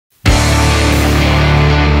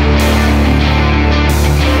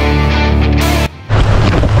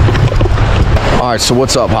Alright, so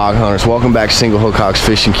what's up, hog hunters? Welcome back to Single Hook Hogs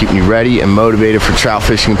Fishing, keeping you ready and motivated for trout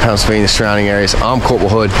fishing in Pennsylvania and surrounding areas. I'm Corporal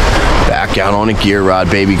Hood, back out on a gear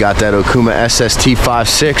rod, baby. Got that Okuma SST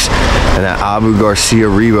 5.6 and that Abu Garcia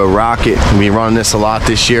Revo Rocket. We've been running this a lot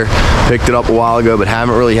this year. Picked it up a while ago, but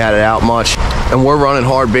haven't really had it out much. And we're running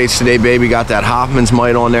hard baits today, baby. Got that Hofmann's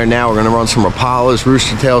mite on there now. We're gonna run some Rapalas,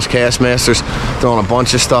 Rooster Tails, Castmasters, throwing a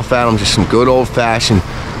bunch of stuff at them, just some good old-fashioned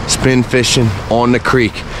spin fishing on the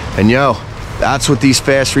creek. And yo, that's what these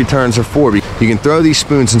fast returns are for. You can throw these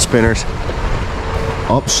spoons and spinners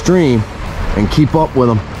upstream and keep up with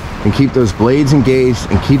them and keep those blades engaged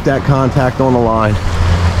and keep that contact on the line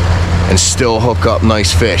and still hook up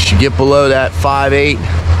nice fish. You get below that 5.8,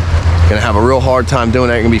 gonna have a real hard time doing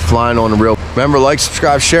that. You're gonna be flying on the reel. Remember, like,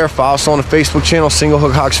 subscribe, share, follow us on the Facebook channel, Single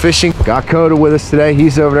Hook Hogs Fishing. Got Koda with us today.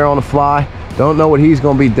 He's over there on the fly. Don't know what he's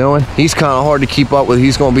gonna be doing. He's kind of hard to keep up with.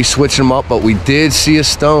 He's gonna be switching them up, but we did see a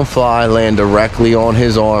stonefly land directly on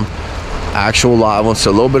his arm. Actual live one,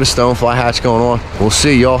 so a little bit of stonefly hatch going on. We'll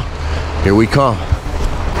see, y'all. Here we come.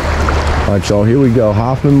 All right, y'all, here we go.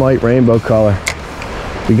 Hofmann mite, rainbow color.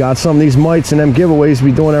 We got some of these mites and them giveaways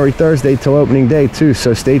we doing every Thursday till opening day too,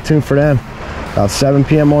 so stay tuned for them. About 7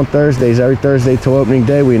 p.m. on Thursdays, every Thursday till opening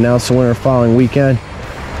day. We announce the winner the following weekend.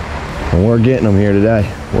 And we're getting them here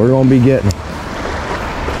today. We're gonna be getting them.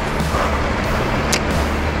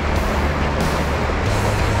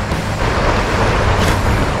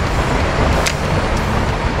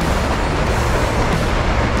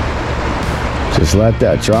 Just let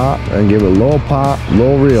that drop and give it a little pop,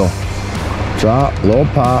 little reel. Drop, little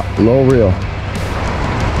pop, little reel.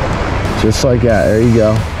 Just like that, there you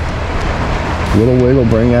go. Little wiggle,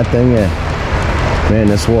 bring that thing in. Man,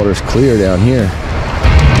 this water's clear down here.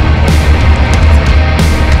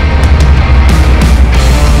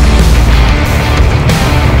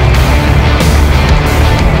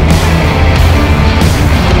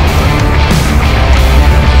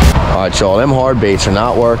 Alright, y'all, them hard baits are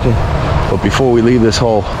not working. But before we leave this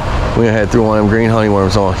hole, we're gonna head through one of them green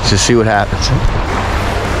honeyworms on, just see what happens.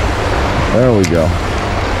 There we go.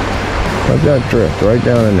 Let that drift right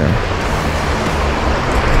down in there.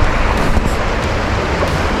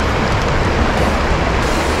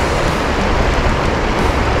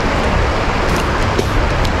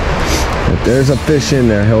 If there's a fish in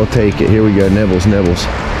there, he'll take it. Here we go, nibbles, nibbles.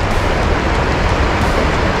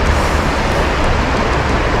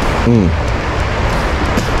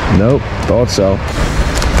 Nope, thought so.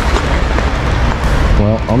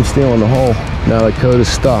 Well, I'm stealing the hole now that Koda's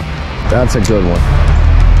stuck. That's a good one.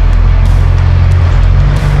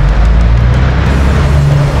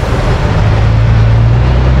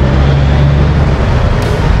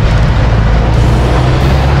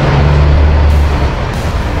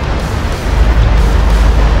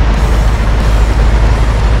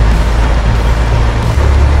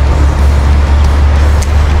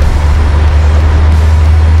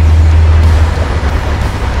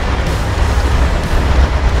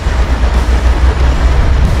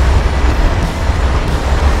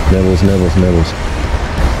 Nibbles, nibbles, nibbles.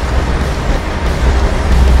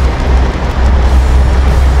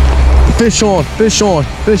 Fish on, fish on,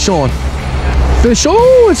 fish on. Fish,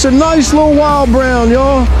 oh, it's a nice little wild brown,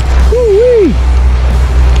 y'all. Woo-wee.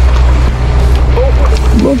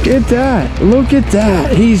 Look at that, look at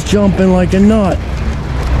that. He's jumping like a nut.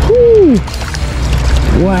 Woo.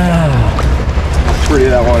 Wow. How pretty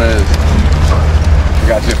that one is. I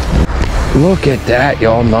got you. Look at that,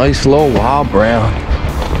 y'all. Nice little wild brown.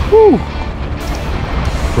 Woo.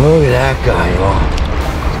 Look at that guy, y'all.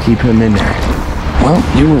 Keep him in there. Well,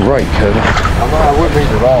 you were right, Koda. I wouldn't be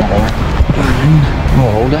wrong, man.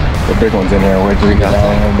 Oh, hold that. The big one's in there. Wait till we got that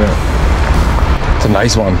a little bit. It's a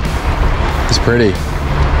nice one. It's pretty.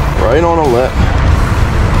 Right on the lip.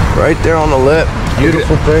 Right there on the lip.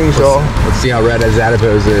 Beautiful things, y'all. Let's see how red his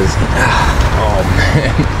adipose is. Oh,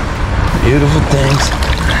 man. Beautiful things.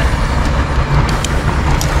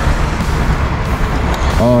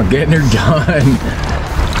 Oh, getting her done.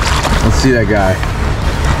 Let's see that guy.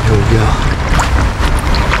 Here we go.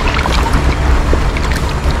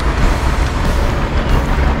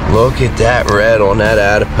 Look at that red on that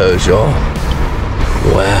adipose, y'all.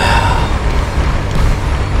 Wow.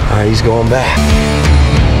 All right, he's going back.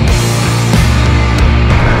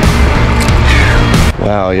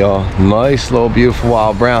 Wow, y'all. Nice little beautiful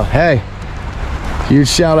wild brown. Hey, huge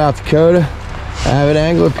shout out to Koda. Avid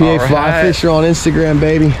angler, PA fly fisher on Instagram,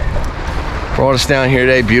 baby. Brought us down here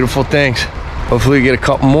today. Beautiful things. Hopefully we get a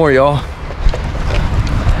couple more, y'all.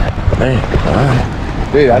 Man, all right.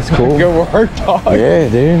 Dude, that's cool. Good work, dog. Yeah,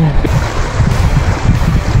 dude.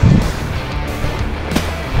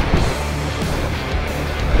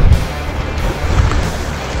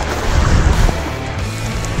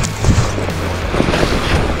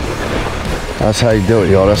 That's how you do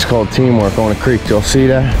it, y'all. That's called teamwork on a creek. Y'all see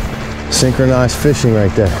that? Synchronized fishing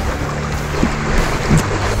right there.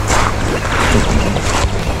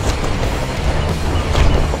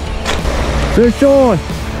 Fish on!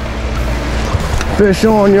 Fish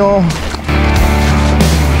on, y'all.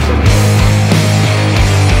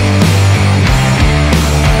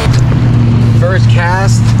 First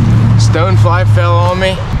cast, stonefly fell on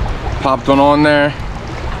me. Popped one on there.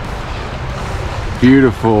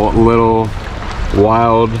 Beautiful little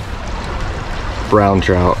wild brown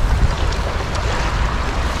trout.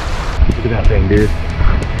 Look at that thing, dude.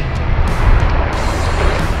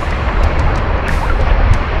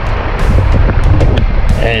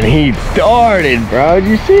 And he darted, bro. Did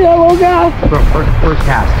you see that little guy? Bro, first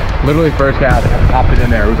cast. Literally first cast. Popped it in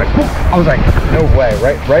there. It was like, boom. I was like, no way.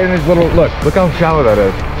 Right in his little, look how shallow that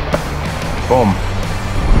is. Boom.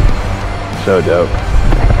 So dope.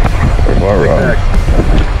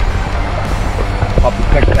 Up the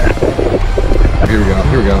next cast. Here we go.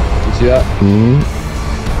 You see that? Mm-hmm.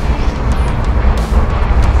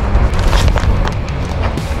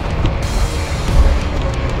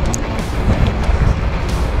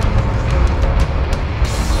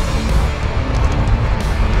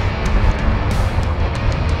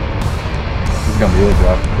 He's gonna be really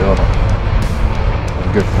rough to kill. That's a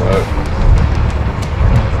good float.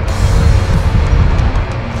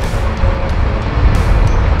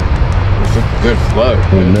 Good float.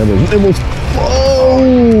 It was. Oh!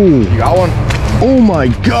 You got one? Oh my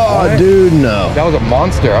God, What? dude! No. That was a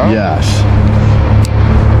monster, huh? Yes.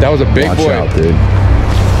 That was a big Watch boy. out, dude.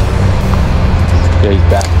 Yeah, he's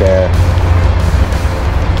back there.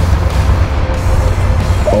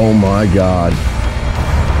 Oh my God.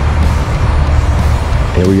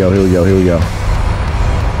 Here we go.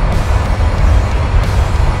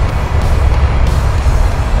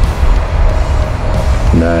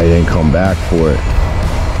 Nah, he didn't come back for it.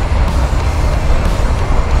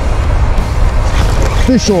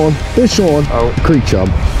 Fish on. Oh. Creek chub.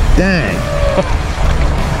 Dang.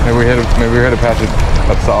 Maybe we had to patch a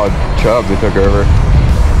solid chub they took over.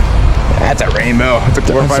 That's a rainbow. It's a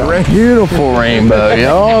glorified rainbow. Beautiful rainbow,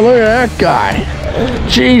 yo. Look at that guy.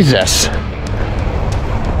 Jesus.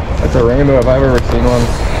 That's a rainbow if I've ever seen one.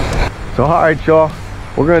 So, all right, y'all.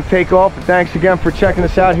 We're going to take off. But thanks again for checking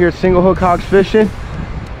us out here at Single Hook Hogs Fishing.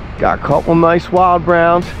 Got a couple nice wild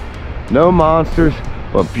browns. No monsters,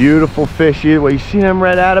 but beautiful fish either way. You see them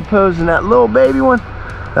red adipose and that little baby one?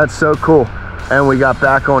 That's so cool. And we got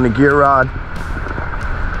back on the gear rod.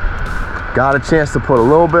 Got a chance to put a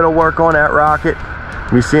little bit of work on that rocket.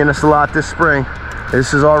 Be seeing us a lot this spring.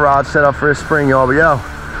 This is our rod set up for this spring, y'all. But yo,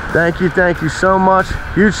 thank you so much.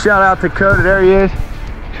 Huge shout out to Koda. There he is.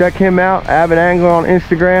 Check him out, Avid Angler on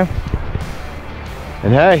Instagram.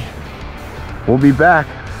 And hey, we'll be back.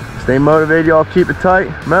 Stay motivated, y'all. Keep it tight.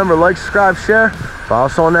 Remember, like, subscribe, share. Follow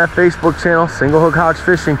us on that Facebook channel, Single Hook Hogs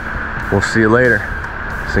Fishing. We'll see you later.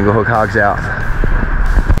 Single Hook Hogs out.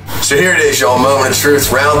 So here it is, y'all. Moment of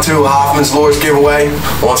truth. Round 2 Hofmann's Lures giveaway.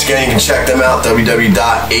 Once again, you can check them out, www.hli.fish.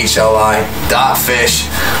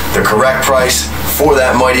 The correct price for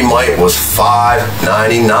that Mighty Mite was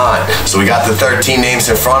 $5.99. So we got the 13 names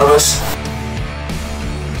in front of us.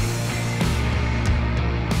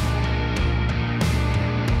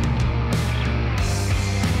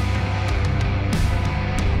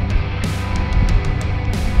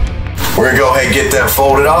 We're gonna go ahead and get them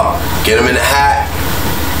folded up, get them in the hat,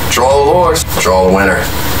 draw the lures, draw the winner.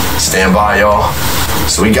 Stand by, y'all.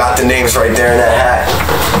 So we got the names right there in that hat.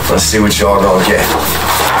 Let's see what y'all gonna get.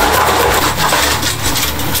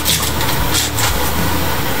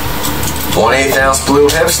 .1/8 ounce blue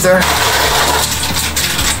hipster.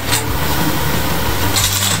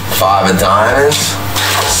 5 of diamonds.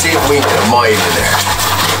 Let's see if we can get a mite in there.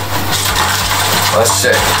 Let's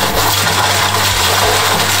see.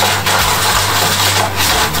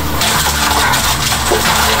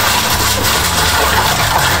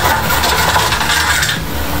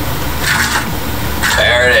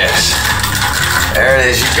 There it is. There it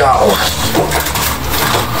is, you got one.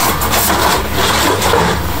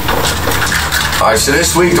 Alright, so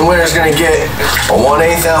this week the winner's gonna get a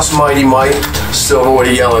 1/8 ounce Mighty Mite, silver with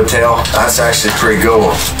a yellowtail. That's actually a pretty good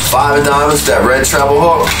one. 5 of diamonds, that red treble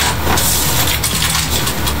hook.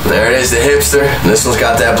 There it is, the hipster. And this one's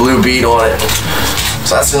got that blue bead on it.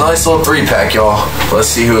 So that's a nice little 3-pack, y'all. Let's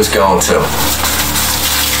see who it's going to.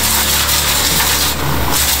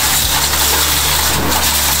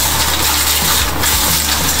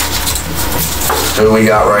 Who we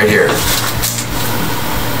got right here?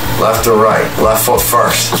 Left or right? Left foot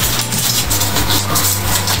first.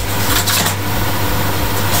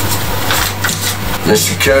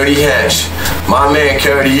 Mr. Cody Hench. My man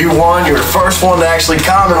Cody, you won. You were the first one to actually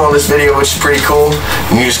comment on this video, which is pretty cool.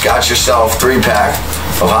 And you just got yourself a 3-pack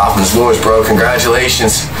of Hofmann's lures, bro.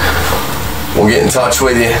 Congratulations. We'll get in touch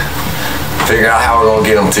with you. Figure out how we're gonna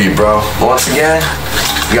get them to you, bro. Once again,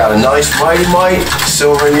 you got a nice Mighty Mite,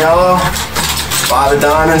 silver and yellow, 5 of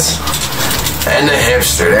diamonds, and the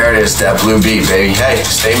hipster. There it is, that blue beat, baby. Hey,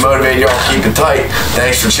 stay motivated, y'all. Keep it tight.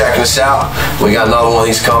 Thanks for checking us out. We got another one of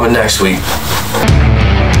these coming next week.